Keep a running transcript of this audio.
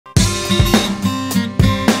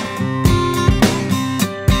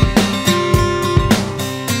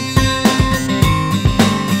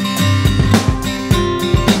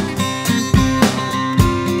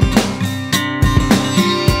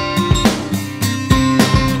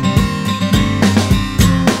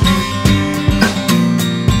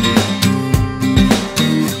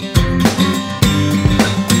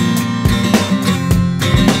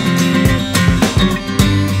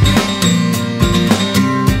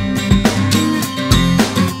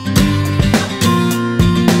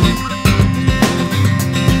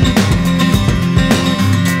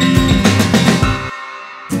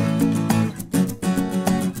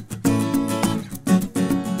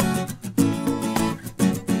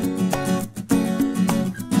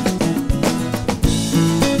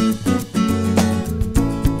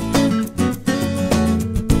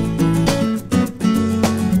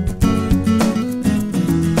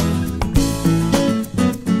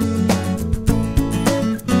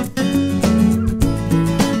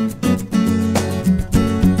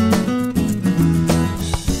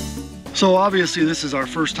So obviously this is our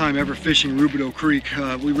first time ever fishing Roubidoux Creek.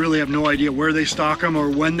 We really have no idea where they stock them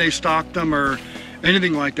or when they stock them or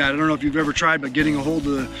anything like that. I don't know if you've ever tried, but getting a hold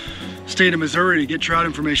of the state of Missouri to get trout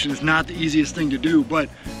information is not the easiest thing to do. But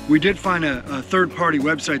we did find a third-party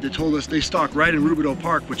website that told us they stock right in Roubidoux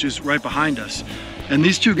Park, which is right behind us. And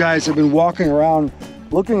these two guys have been walking around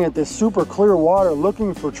looking at this super clear water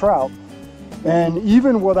looking for trout. And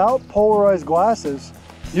even without polarized glasses,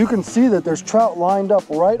 you can see that there's trout lined up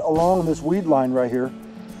right along this weed line right here.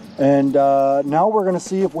 And now we're gonna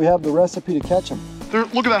see if we have the recipe to catch them. There,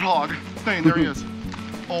 look at that hog. Dang, there he is.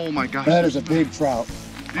 Oh my gosh. That is a big trout.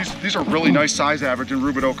 These are really nice size average in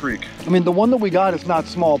Roubidoux Creek. I mean, the one that we got is not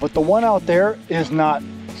small, but the one out there is not.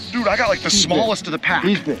 Dude, I got like the smallest of the pack.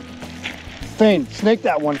 He's big. Thane, snake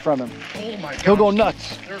that one from him. Oh my god. He'll go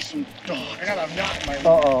nuts. There's some dogs. I got a knot in my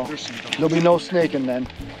Uh-oh. There's some dogs. There'll be no snaking then.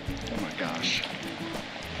 Oh my gosh.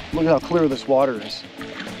 Look at how clear this water is.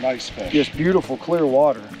 Nice fish. Just beautiful, clear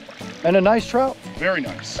water. And a nice trout. Very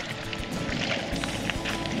nice.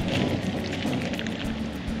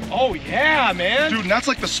 Oh yeah, man. Dude, and that's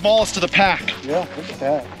like the smallest of the pack. Yeah, look at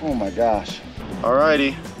that. Oh my gosh.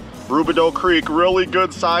 Alrighty. Roubidoux Creek, really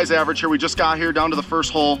good size average here. We just got here down to the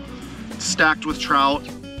first hole, stacked with trout.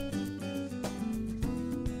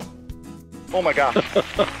 Oh my gosh.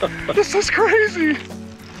 This is crazy.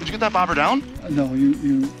 Did you get that bobber down? No,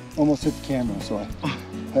 you almost hit the camera, so I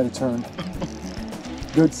had to turn.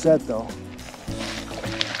 Good set though.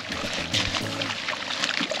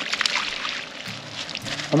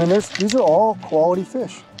 I mean, these are all quality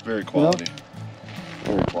fish. Very quality. You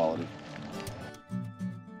know? Very quality.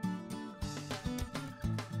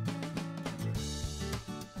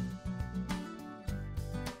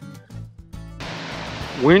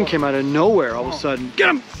 Wind came out of nowhere all of a sudden. Get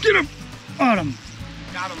him! Get him! On him!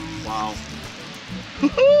 Got him. Wow.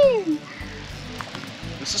 Woohoo!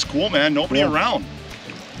 This is cool, man. Nobody around.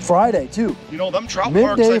 Friday too. You know, them trout parks,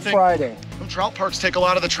 I Midday think, Friday. them trout parks take a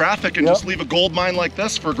lot of the traffic and just leave a gold mine like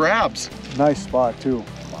this for grabs. Nice spot too.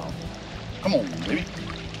 Wow. Come on, baby.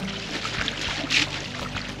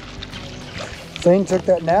 Thane took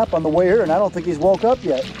that nap on the way here and I don't think he's woke up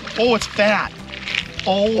yet. Oh, it's fat.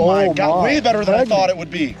 Oh my god, way better than I thought it would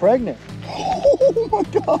be. Pregnant. Oh my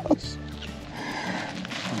gosh.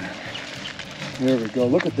 There we go,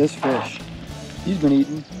 look at this fish. He's been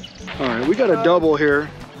eating. All right, we got a double here.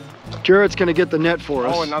 Jarrett's gonna get the net for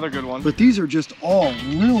us. Oh, another good one. But these are just all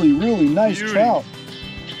really, really nice trout.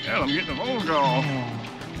 Yeah, I'm getting the phone call.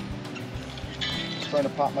 Just trying to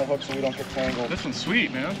pop my hook so we don't get tangled. This one's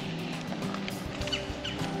sweet, man.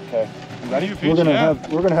 Okay, You ready? We're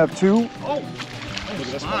gonna have two. Oh, look at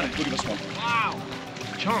this one. Look at this one. wow.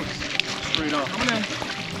 Chunks. Straight up. Coming in.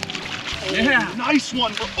 Oh, Yeah. nice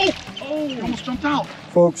one. Oh, you almost jumped out.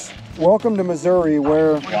 Folks, welcome to Missouri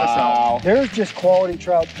where Wow. there's just quality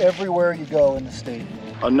trout everywhere you go in the state.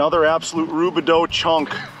 Another absolute Roubidoux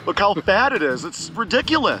chunk. Look how fat it is. It's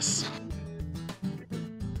ridiculous.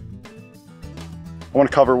 I want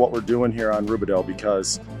to cover what we're doing here on Roubidoux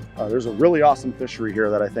because there's a really awesome fishery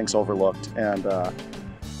here that I think's overlooked, and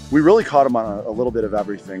we really caught them on a little bit of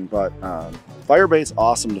everything. But firebait's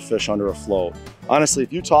awesome to fish under a float. Honestly,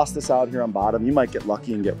 if you toss this out here on bottom, you might get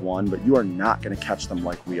lucky and get one, but you are not going to catch them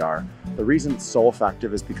like we are. The reason it's so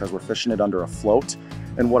effective is because we're fishing it under a float.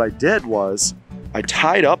 And what I did was I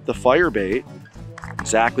tied up the firebait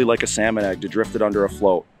exactly like a salmon egg to drift it under a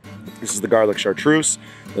float. This is the garlic chartreuse.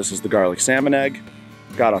 This is the garlic salmon egg.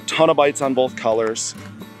 Got a ton of bites on both colors.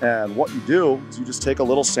 And what you do is you just take a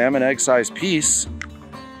little salmon egg sized piece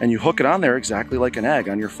and you hook it on there exactly like an egg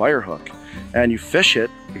on your fire hook. And you fish it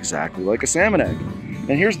exactly like a salmon egg.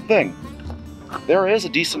 And here's the thing. There is a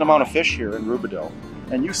decent amount of fish here in Roubidoux.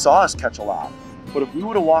 And you saw us catch a lot. But if we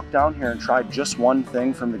would have walked down here and tried just one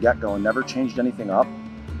thing from the get-go and never changed anything up,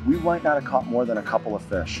 we might not have caught more than a couple of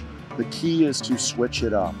fish. The key is to switch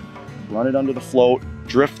it up. Run it under the float,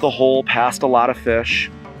 drift the hole past a lot of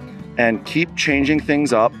fish, and keep changing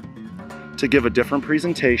things up to give a different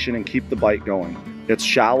presentation and keep the bite going. It's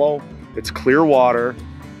shallow, it's clear water,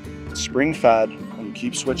 it's spring fed, and you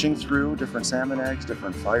keep switching through different salmon eggs,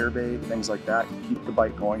 different firebait, things like that. You keep the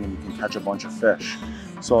bite going and you can catch a bunch of fish.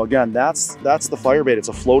 So again, that's the firebait. It's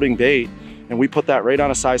a floating bait, and we put that right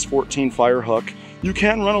on a size 14 fire hook. You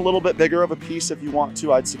can run a little bit bigger of a piece if you want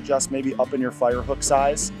to. I'd suggest maybe up in your fire hook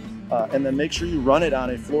size. And then make sure you run it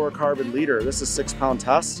on a fluorocarbon leader. This is 6-pound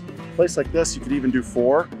test. A place like this, you could even do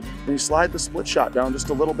 4. And you slide the split shot down just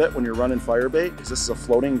a little bit when you're running firebait, because this is a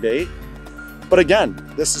floating bait. But again,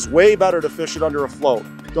 this is way better to fish it under a float.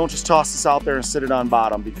 Don't just toss this out there and sit it on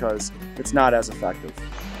bottom because it's not as effective.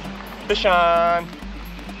 Fish on.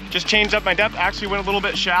 Just changed up my depth. Actually went a little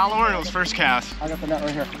bit shallower and it was first cast. I got the net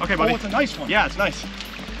right here. Okay, buddy. Oh, it's a nice one. Yeah, it's nice.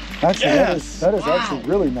 Actually, Yes. that is Wow. actually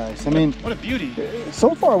really nice. I mean, What a beauty.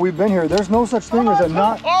 so far we've been here, there's no such thing as a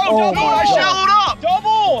not. Oh, double! I my God. shallowed up!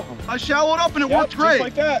 Double! I shallowed up and it worked Just great.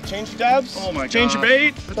 like that. Change the depths. Oh my Change your God.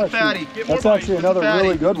 bait. That's a fatty. Get more That's bites. actually another fatty.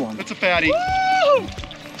 really good one. It's a fatty. Woo!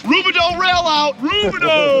 Roubidoux rail out!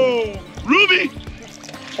 Roubidoux! Ruby!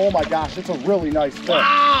 Oh my gosh, it's a really nice fish.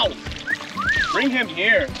 Wow! Bring him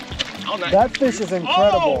here. Oh, nice. That fish is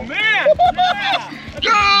incredible. Oh, man! Yeah!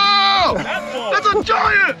 Go! That's That's a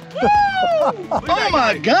giant! Woo! Oh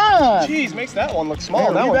my God! Jeez, makes that one look small.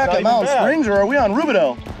 Man, That are we one's back not at even Mountain bad. Springs or are we on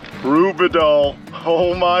Roubidoux? Roubidoux.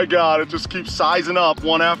 Oh my God, it just keeps sizing up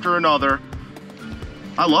one after another.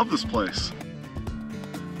 I love this place.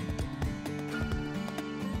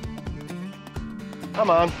 Come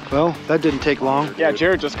on. Well, that didn't take long. Yeah,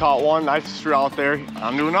 Jared just caught one. I just threw out there.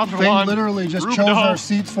 I'm doing another They one. literally just Roubidoux. chose our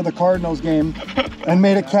seats for the Cardinals game and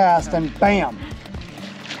made a cast and bam.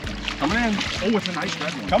 Coming in. Oh, it's a nice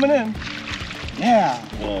red one. Coming in. Yeah.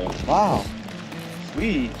 Whoa. Wow.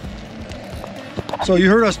 Sweet. So you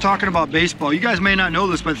heard us talking about baseball. You guys may not know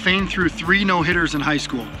this, but Thane threw 3 no-hitters in high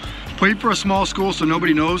school. Played for a small school, so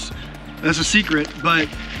nobody knows. That's a secret, but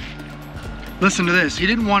listen to this. He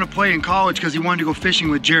didn't want to play in college because he wanted to go fishing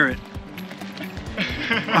with Jarrett.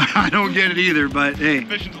 I don't get it either, but hey,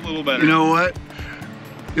 Fishing's a little better. you know what?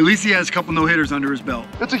 At least he has a couple no-hitters under his belt.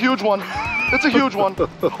 It's a huge one. It's a huge one.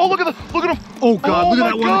 Oh, look at him. Oh God, Oh look at my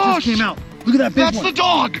that one that gosh. just came out. Look at that big That's one. the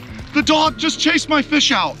dog. The dog just chased my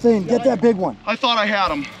fish out. Thane, get that big one. I thought I had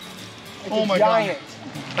him. Oh my God.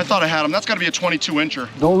 I thought I had him. That's got to be a 22 incher.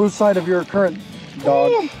 Don't lose sight of your current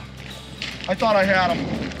dog. Ooh. I thought I had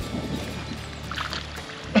him.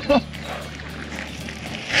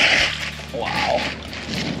 Wow.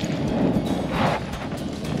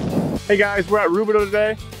 Hey guys, we're at Roubidoux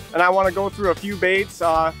today, and I want to go through a few baits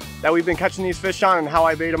that we've been catching these fish on and how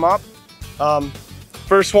I bait them up.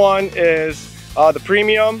 First one is the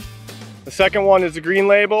premium. The second one is the green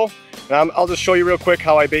label. And I'll just show you real quick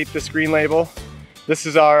how I bait this green label. This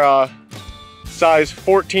is our size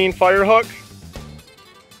 14 fire hook.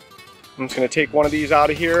 I'm just going to take one of these out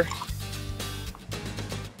of here.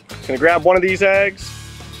 Just going to grab one of these eggs,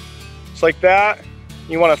 just like that.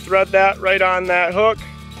 You want to thread that right on that hook.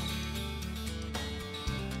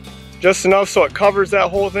 Just enough so it covers that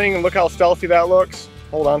whole thing, and look how stealthy that looks.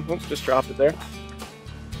 Hold on, oops, just dropped it there.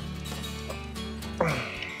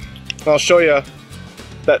 I'll show you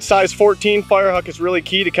that size 14 fire hook is really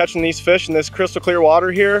key to catching these fish in this crystal clear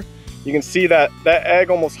water here. You can see that that egg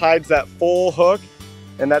almost hides that full hook,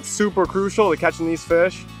 and that's super crucial to catching these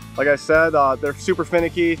fish. Like I said, they're super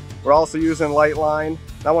finicky. We're also using light line.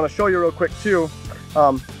 And I want to show you real quick too.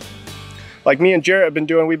 Like me and Jarrett have been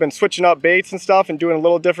doing, we've been switching up baits and stuff and doing a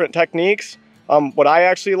little different techniques. What I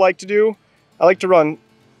actually like to do, I like to run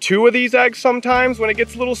 2 of these eggs sometimes when it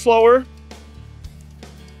gets a little slower.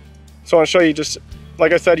 So I want to show you, just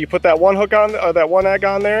like I said, you put that one hook on, or that one egg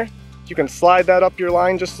on there. You can slide that up your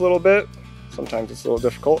line just a little bit. Sometimes it's a little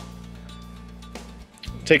difficult.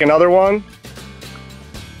 Take another one.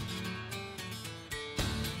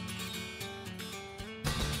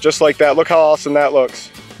 Just like that. Look how awesome that looks.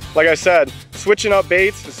 Like I said, switching up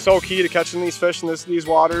baits is so key to catching these fish in these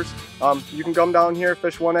waters. You can come down here,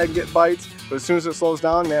 fish one egg, get bites, but as soon as it slows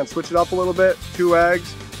down, man, switch it up a little bit. 2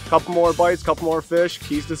 eggs, couple more bites, couple more fish,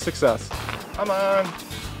 keys to success. Come on.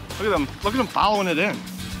 Look at them following it in.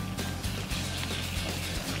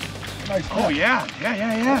 Nice Oh yeah.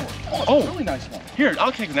 Oh, really nice one. Here,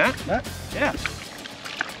 I'll take that. Yeah.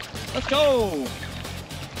 Let's go.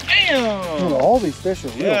 Damn. Dude, all these fish are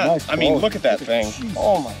real nice. I mean, quality. look at that thing. Jeez.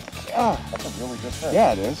 Oh my God. That's a really good fish.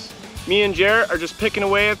 Yeah, it is. Me and Jarrett are just picking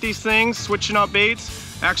away at these things, switching up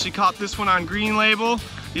baits. Actually caught this one on green label.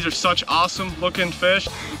 These are such awesome looking fish.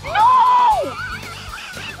 No!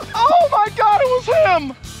 Oh my God, it was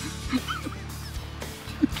him!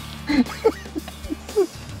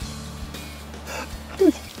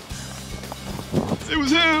 It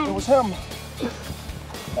was him! It was him.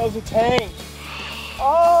 That was a tank.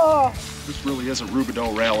 Oh! This really is a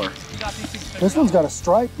Roubidoux railer. This one's got a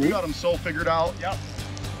stripe, We dude. got him so figured out. Yep.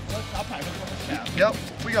 I'll pack this one. Yep,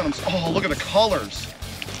 we got him. Oh, look at the colors.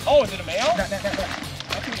 Oh, is it a male? Yeah,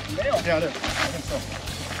 it is. I think so.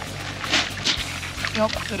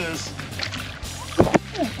 Yep, it is.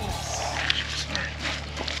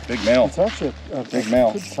 Big male. It's actually a Big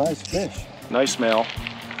male. good sized fish. Nice male.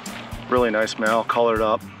 Really nice male, colored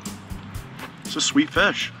up. It's a sweet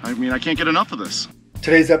fish. I mean, I can't get enough of this.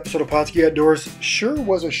 Today's episode of Pautzke Outdoors sure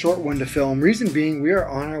was a short one to film. Reason being, we are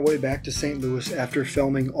on our way back to St. Louis after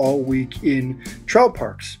filming all week in trout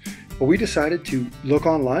parks. But we decided to look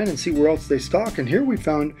online and see where else they stock, and here we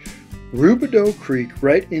found Roubidoux Creek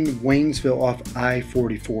right in Waynesville off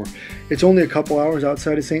I-44. It's only a couple hours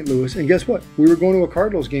outside of St. Louis, and guess what? We were going to a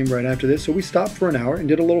Cardinals game right after this, so we stopped for an hour and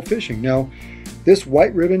did a little fishing. Now, this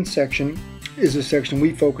white ribbon section is a section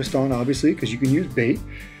we focused on, obviously, because you can use bait.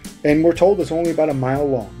 And we're told it's only about a mile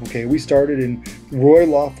long. Okay, we started in Roy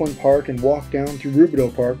Laughlin Park and walked down through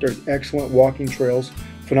Roubidoux Park. There's excellent walking trails,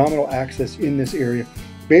 phenomenal access in this area.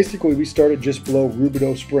 Basically, we started just below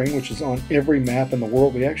Roubidoux Spring, which is on every map in the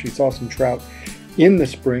world. We actually saw some trout in the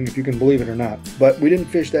spring, if you can believe it or not. But we didn't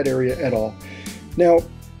fish that area at all. Now,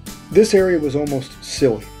 this area was almost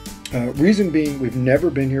silly. Reason being, we've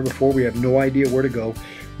never been here before. We have no idea where to go.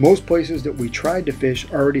 Most places that we tried to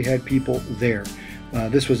fish already had people there.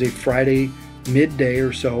 This was a Friday midday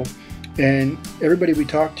or so, and everybody we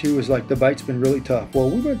talked to was like, the bite's been really tough. Well,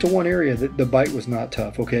 we went to one area that the bite was not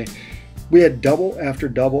tough, okay? We had double after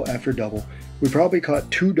double after double. We probably caught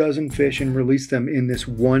 24 fish and released them in this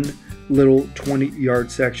one little 20-yard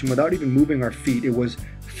section without even moving our feet. It was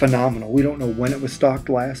phenomenal. We don't know when it was stocked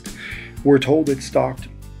last. We're told it's stocked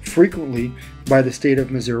frequently by the state of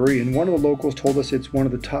Missouri, and one of the locals told us it's one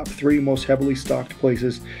of the top 3 most heavily stocked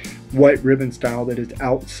places, white ribbon style, that is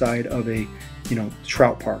outside of a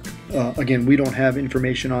trout park. Again, we don't have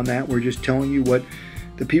information on that. We're just telling you what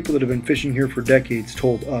the people that have been fishing here for decades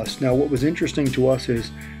told us. Now, what was interesting to us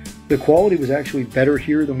is the quality was actually better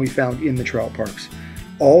here than we found in the trout parks.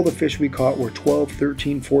 All the fish we caught were 12,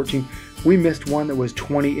 13, 14. We missed one that was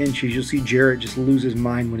 20 inches. You'll see Jarrett just lose his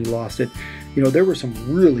mind when he lost it. There were some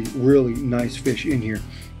really, really nice fish in here.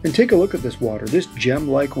 And take a look at this water. This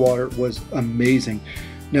gem-like water was amazing.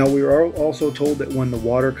 Now, we were also told that when the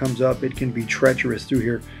water comes up, it can be treacherous through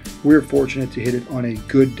here. We're fortunate to hit it on a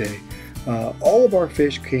good day. All of our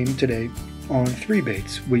fish came today on 3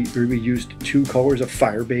 baits. We used 2 colors of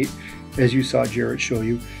fire bait, as you saw Jarrett show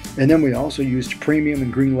you. And then we also used premium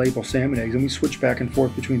and green label salmon eggs, and we switched back and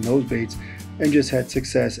forth between those baits and just had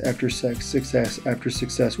success after success after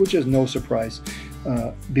success, which is no surprise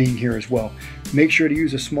being here as well. Make sure to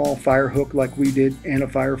use a small fire hook like we did and a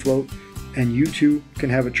fire float, and you too can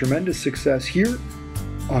have a tremendous success here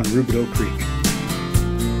on Roubidoux Creek.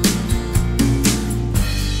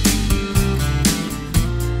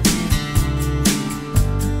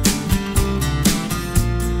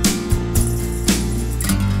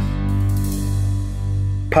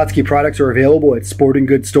 Pautzke products are available at sporting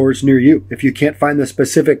goods stores near you. If you can't find the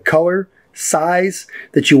specific color, size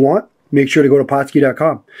that you want, make sure to go to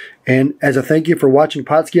Pautzke.com. And as a thank you for watching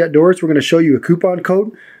Pautzke Outdoors, we're going to show you a coupon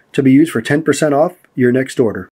code to be used for 10% off your next order.